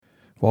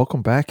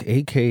Welcome back,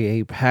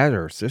 aka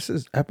Patters. This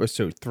is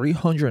episode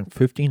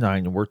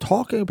 359, and we're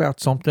talking about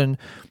something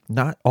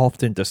not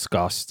often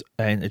discussed,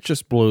 and it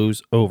just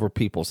blows over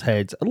people's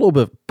heads. A little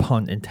bit of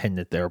pun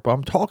intended there, but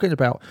I'm talking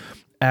about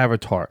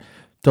Avatar,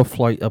 the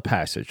Flight of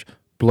Passage,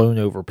 blown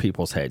over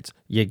people's heads.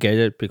 You get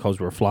it because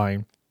we're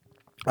flying.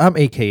 I'm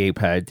aka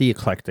Pad, the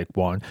eclectic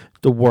one,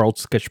 the world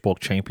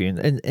sketchbook champion,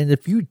 and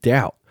if you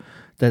doubt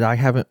that I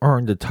haven't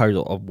earned the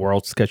title of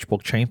World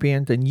Sketchbook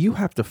Champion, then you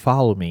have to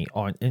follow me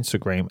on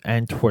Instagram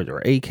and Twitter,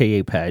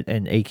 aka Pad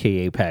and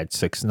aka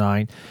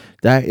Pad69.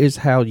 That is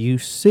how you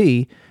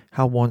see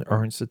how one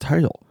earns the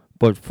title.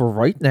 But for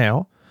right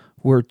now,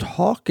 we're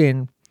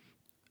talking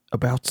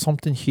about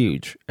something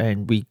huge,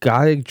 and we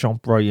gotta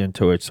jump right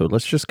into it. So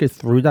let's just get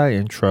through that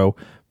intro.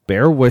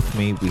 Bear with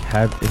me, we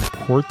have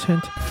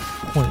important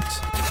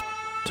points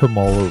to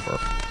mull over.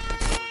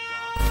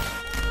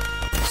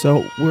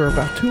 So we're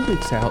about 2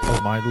 weeks out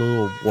of my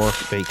little work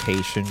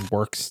vacation,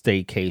 work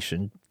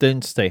staycation.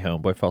 Didn't stay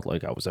home, but I felt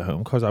like I was at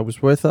home because I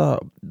was with a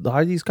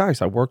lot of these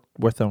guys. I worked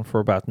with them for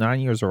about 9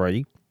 years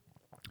already.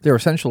 They're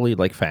essentially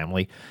like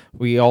family.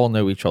 We all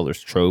know each other's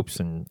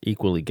tropes and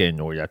equally get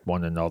annoyed at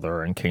one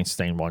another and can't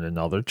stand one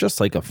another, just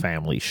like a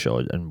family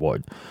should and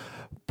would.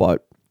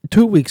 But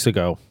 2 weeks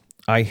ago,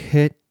 I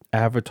hit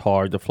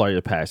Avatar, the Flight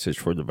of Passage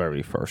for the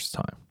very first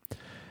time.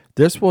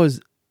 This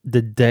was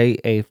the day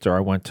after I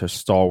went to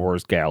Star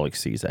Wars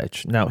Galaxy's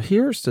Edge. Now,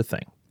 here's the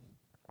thing.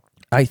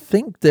 I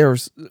think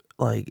there's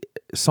like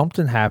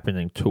something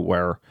happening to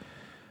where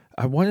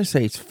I want to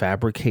say it's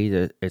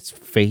fabricated, it's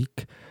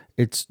fake,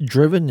 it's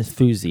driven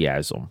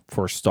enthusiasm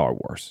for Star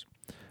Wars.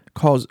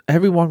 Because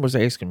everyone was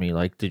asking me,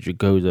 like, did you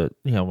go to,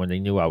 when they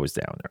knew I was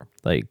down there,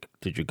 like,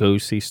 did you go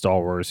see Star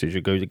Wars? Did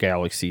you go to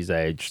Galaxy's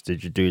Edge?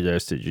 Did you do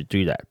this? Did you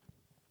do that?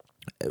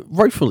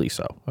 Rightfully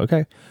so,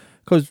 okay?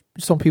 Because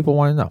some people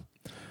want to know.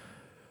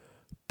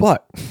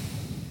 But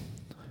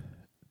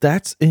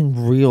that's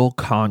in real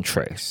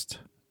contrast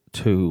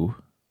to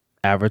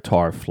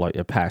Avatar Flight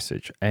of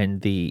Passage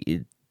and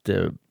the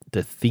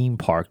theme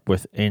park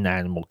within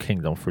Animal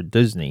Kingdom for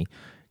Disney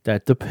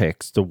that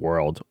depicts the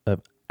world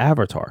of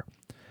Avatar.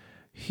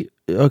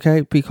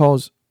 Okay,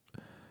 because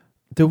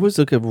there was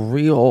like a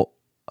real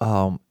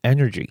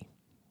energy.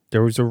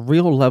 There was a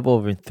real level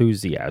of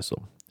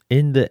enthusiasm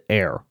in the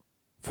air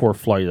for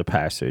Flight of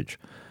Passage.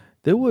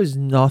 There was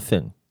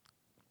nothing,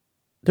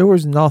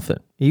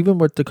 even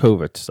with the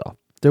COVID stuff,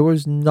 there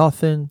was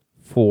nothing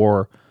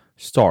for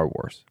Star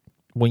Wars.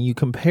 When you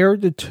compare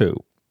the two,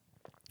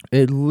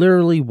 it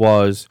literally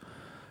was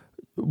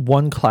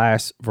one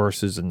class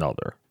versus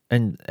another.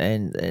 And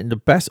the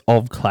best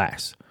of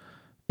class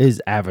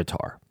is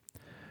Avatar.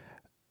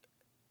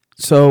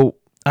 So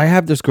I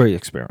have this great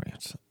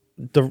experience.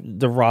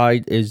 The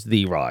ride is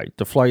the ride.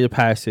 The Flight of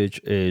Passage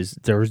is,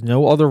 there's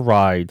no other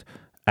ride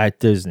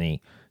at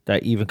Disney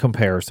that even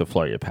compares to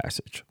Flight of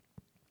Passage.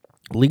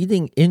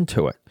 Leading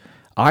into it,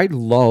 I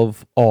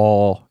love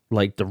all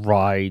like the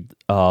ride,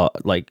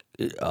 like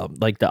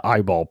the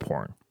eyeball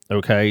porn.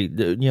 Okay,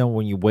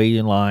 when you wait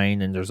in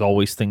line and there's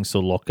always things to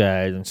look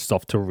at and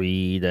stuff to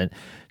read, and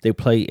they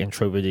play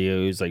intro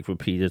videos like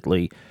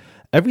repeatedly.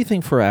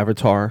 Everything for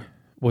Avatar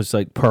was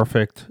like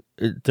perfect.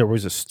 There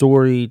was a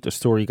story. The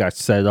story got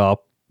set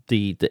up.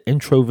 The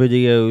intro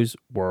videos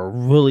were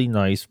really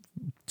nice,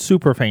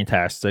 super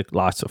fantastic,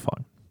 lots of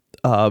fun.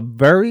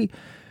 Very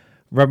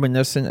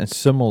reminiscent and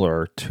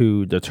similar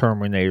to the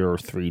Terminator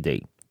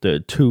 3D,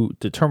 the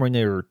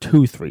Terminator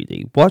 2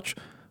 3D, which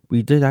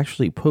we did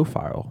actually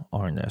profile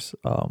on this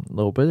a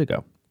little bit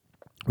ago.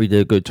 We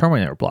did a good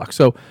Terminator block.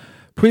 So,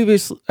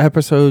 previous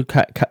episode,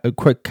 a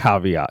quick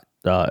caveat.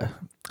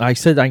 I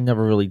said I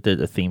never really did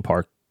a theme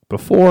park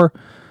before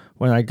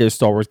when I did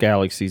Star Wars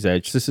Galaxy's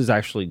Edge. This is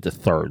actually the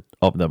third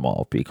of them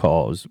all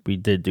because we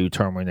did do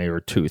Terminator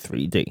 2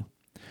 3D.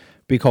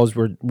 Because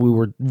we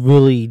were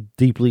really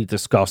deeply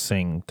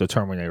discussing the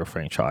Terminator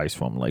franchise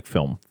from like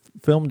film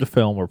to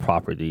film or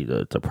property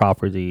to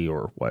property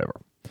or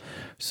whatever.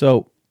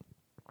 So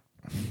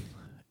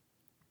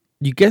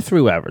you get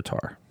through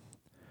Avatar,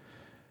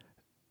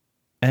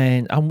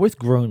 and I'm with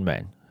grown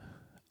men.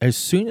 As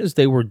soon as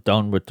they were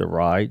done with the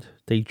ride,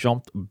 they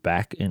jumped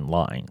back in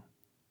line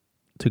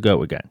to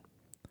go again.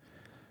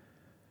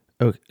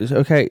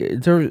 Okay,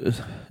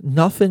 there's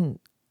nothing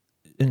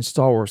in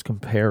Star Wars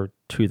compared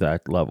to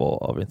that level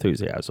of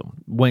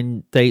enthusiasm.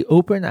 When they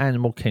open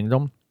Animal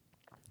Kingdom,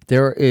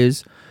 there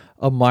is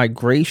a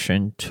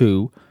migration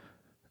to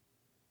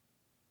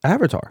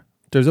Avatar.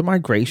 There's a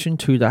migration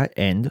to that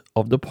end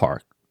of the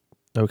park.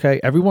 Okay,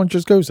 everyone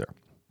just goes there.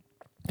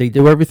 They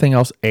do everything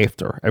else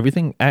after.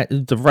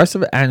 The rest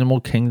of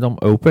Animal Kingdom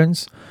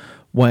opens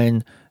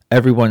when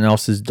everyone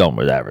else is done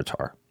with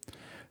Avatar.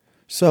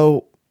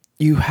 So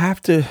you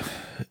have to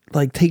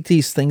like take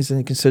these things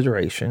into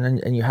consideration,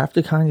 and you have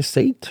to kind of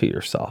say to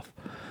yourself,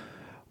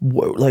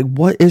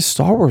 what is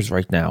Star Wars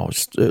right now?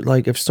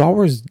 Like, if Star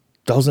Wars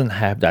doesn't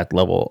have that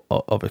level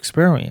of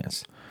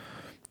experience,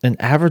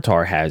 and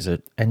Avatar has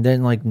it, and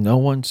then like no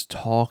one's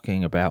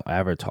talking about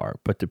Avatar,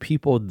 but the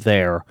people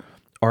there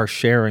are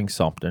sharing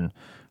something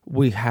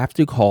we have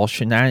to call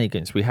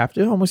shenanigans. We have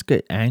to almost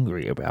get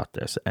angry about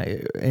this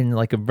in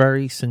like a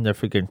very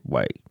significant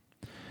way,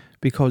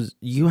 because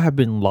you have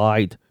been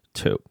lied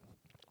to.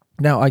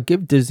 Now, I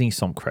give Disney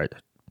some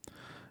credit,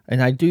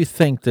 and I do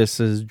think this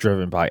is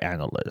driven by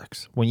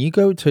analytics. When you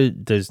go to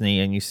Disney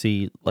and you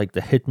see like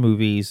the hit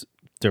movies,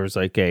 there's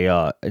like like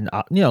a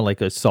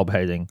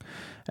subheading,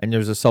 and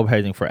there's a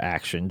subheading for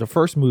action. The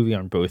first movie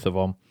on both of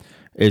them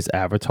is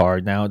Avatar.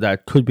 Now,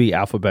 that could be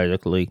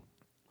alphabetically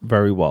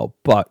very well,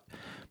 but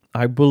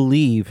I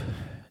believe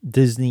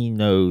Disney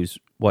knows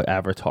what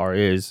Avatar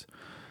is.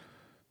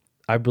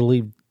 I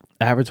believe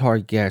Avatar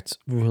gets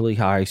really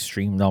high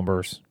stream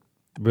numbers,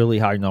 really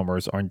high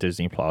numbers on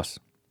Disney Plus.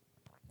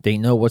 They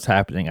know what's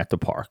happening at the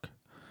park.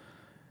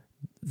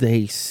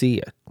 They see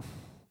it,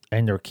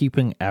 and they're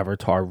keeping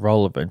Avatar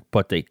relevant,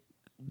 but they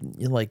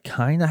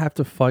kind of have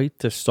to fight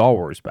the Star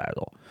Wars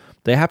battle.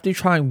 They have to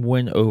try and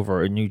win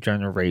over a new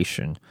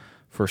generation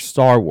for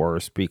Star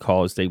Wars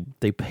because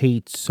they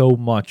paid so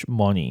much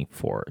money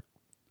for it.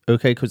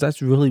 Okay, because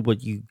that's really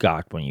what you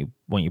got when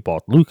you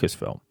bought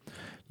Lucasfilm.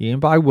 You didn't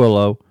buy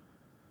Willow.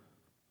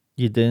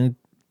 You didn't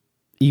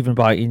even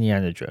buy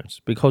Indiana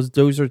Jones, because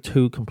those are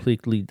two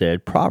completely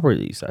dead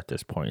properties at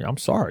this point. I'm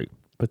sorry,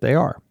 but they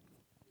are.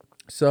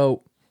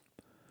 So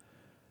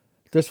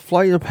this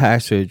Flight of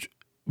Passage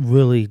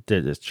really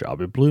did its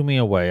job. It blew me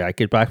away. I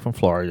get back from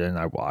Florida and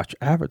I watch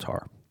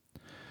Avatar.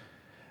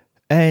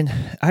 And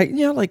I,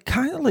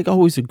 kind of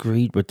always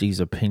agreed with these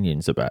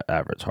opinions about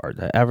Avatar.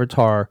 That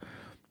Avatar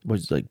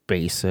was like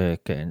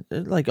basic and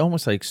like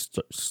almost like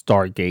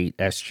Stargate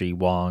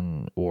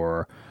SG-1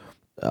 or,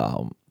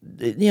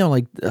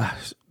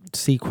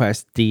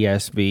 Sequest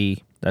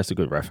DSV. That's a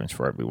good reference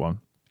for everyone.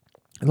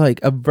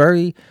 Like a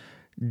very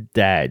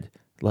dad,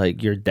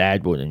 like your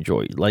dad would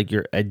enjoy, like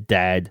you're a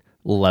dad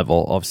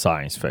level of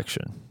science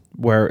fiction,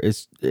 where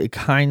it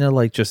kind of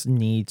like just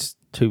needs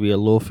to be a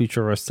little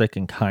futuristic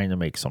and kind of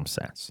make some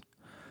sense.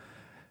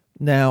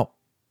 Now,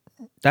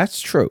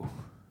 that's true.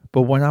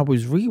 But when I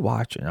was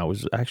rewatching, I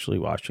was actually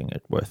watching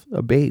it with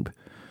a babe.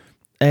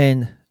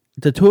 And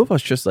the two of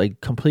us just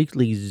like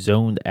completely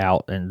zoned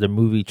out, and the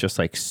movie just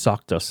like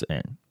sucked us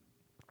in.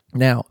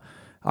 Now,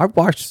 I've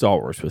watched Star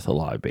Wars with a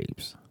lot of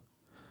babes.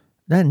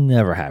 That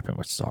never happened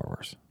with Star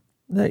Wars.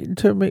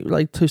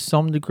 To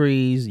some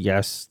degrees,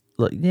 yes,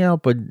 but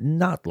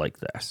not like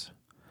this.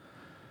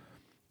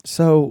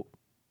 So,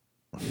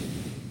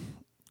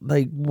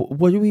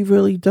 what are we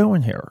really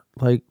doing here?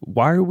 Like,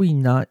 why are we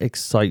not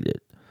excited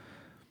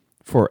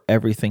for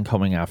everything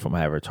coming out from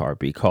Avatar?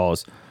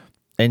 Because,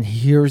 and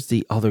here's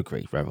the other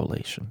great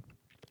revelation: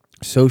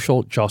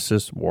 social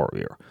justice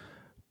warrior.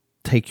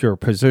 Take your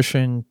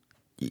position.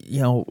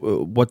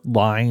 What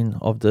line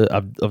of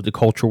the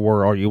culture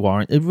war are you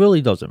on? It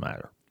really doesn't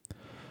matter.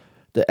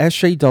 The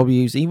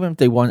SJWs, even if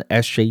they want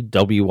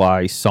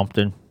SJWI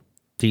something,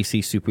 DC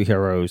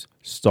superheroes,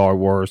 Star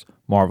Wars,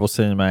 Marvel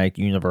Cinematic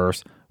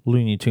Universe,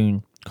 Looney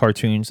Tune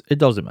cartoons, it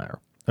doesn't matter.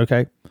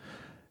 Okay?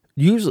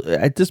 Usually,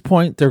 at this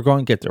point, they're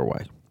going to get their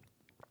way.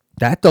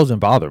 That doesn't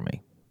bother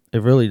me.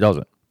 It really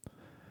doesn't.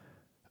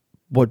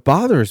 What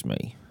bothers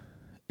me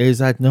is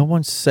that no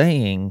one's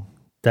saying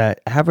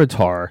that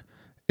Avatar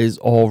is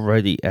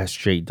already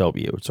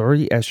SJW. It's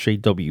already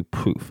SJW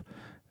proof.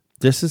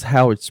 This is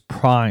how it's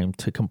primed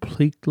to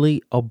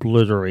completely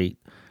obliterate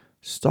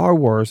Star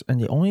Wars, and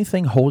the only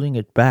thing holding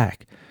it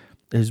back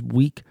is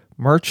weak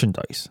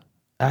merchandise.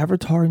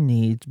 Avatar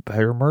needs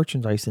better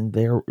merchandise, and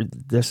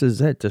this is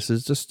it. This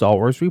is the Star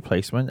Wars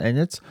replacement, and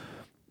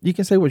you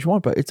can say what you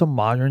want, but it's a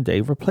modern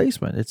day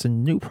replacement. It's a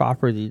new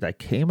property that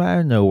came out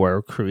of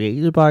nowhere,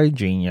 created by a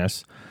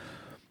genius,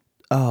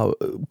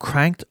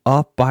 cranked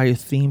up by a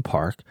theme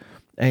park,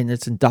 and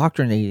it's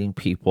indoctrinating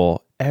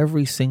people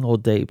every single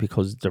day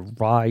because the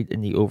ride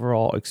and the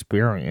overall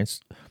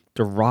experience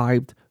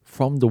derived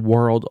from the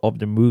world of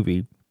the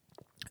movie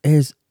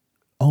is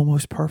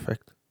almost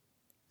perfect.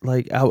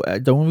 Like,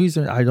 the only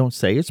reason I don't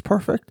say it's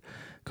perfect,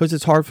 because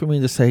it's hard for me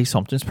to say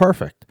something's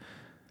perfect.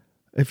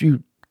 If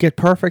you get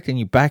perfect and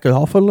you back it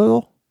off a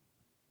little,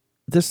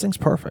 this thing's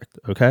perfect,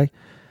 okay?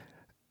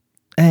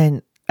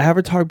 And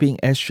Avatar being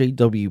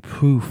SJW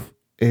proof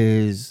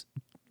is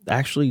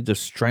actually the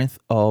strength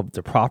of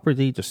the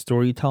property, the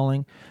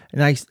storytelling,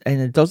 and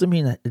it doesn't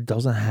mean that it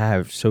doesn't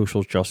have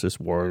social justice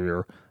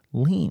warrior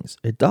leans.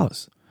 It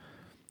does.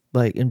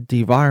 Like in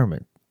the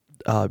environment,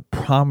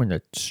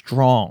 prominent,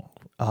 strong,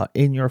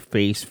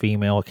 in-your-face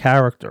female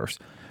characters,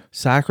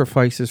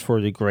 sacrifices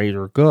for the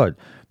greater good,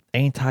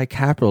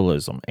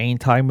 anti-capitalism,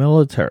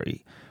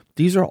 anti-military.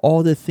 These are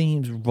all the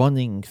themes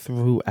running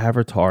through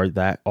Avatar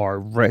that are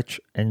rich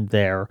and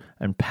there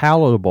and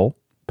palatable.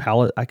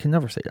 I can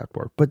never say that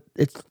word, but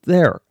it's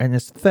there and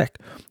it's thick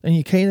and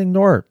you can't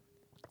ignore it.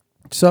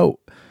 So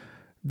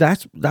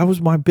that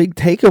was my big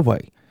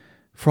takeaway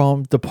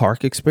from the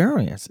park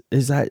experience,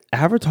 is that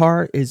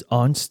Avatar is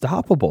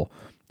unstoppable.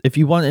 If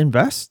you want to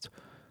invest,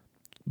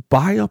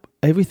 buy up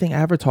everything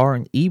Avatar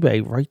on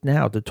eBay right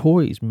now. The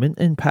toys, mint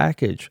in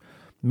package,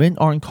 mint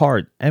on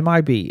card,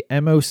 MIB,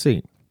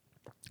 MOC.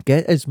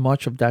 Get as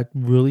much of that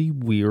really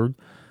weird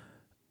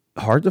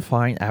hard to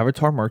find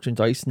Avatar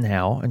merchandise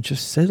now and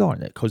just sit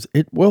on it because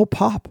it will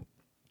pop.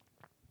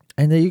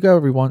 And there you go,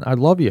 everyone. I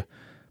love you.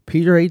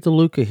 Peter A.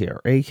 DeLuca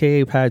here,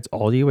 aka Pad's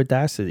Audio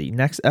Audacity.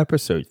 Next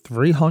episode,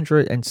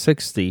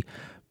 360,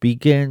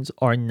 begins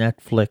our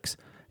Netflix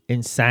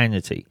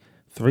insanity.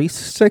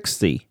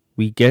 360,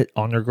 we get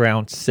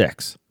Underground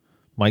 6.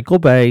 Michael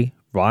Bay,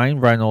 Ryan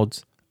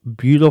Reynolds,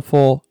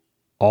 beautiful,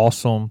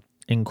 awesome,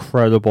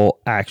 incredible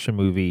action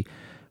movie.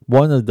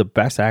 One of the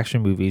best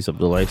action movies of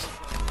the last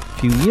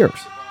few years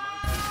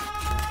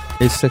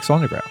is 6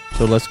 Underground.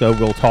 So let's go.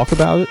 We'll talk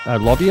about it. I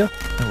love you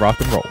and rock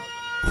and roll.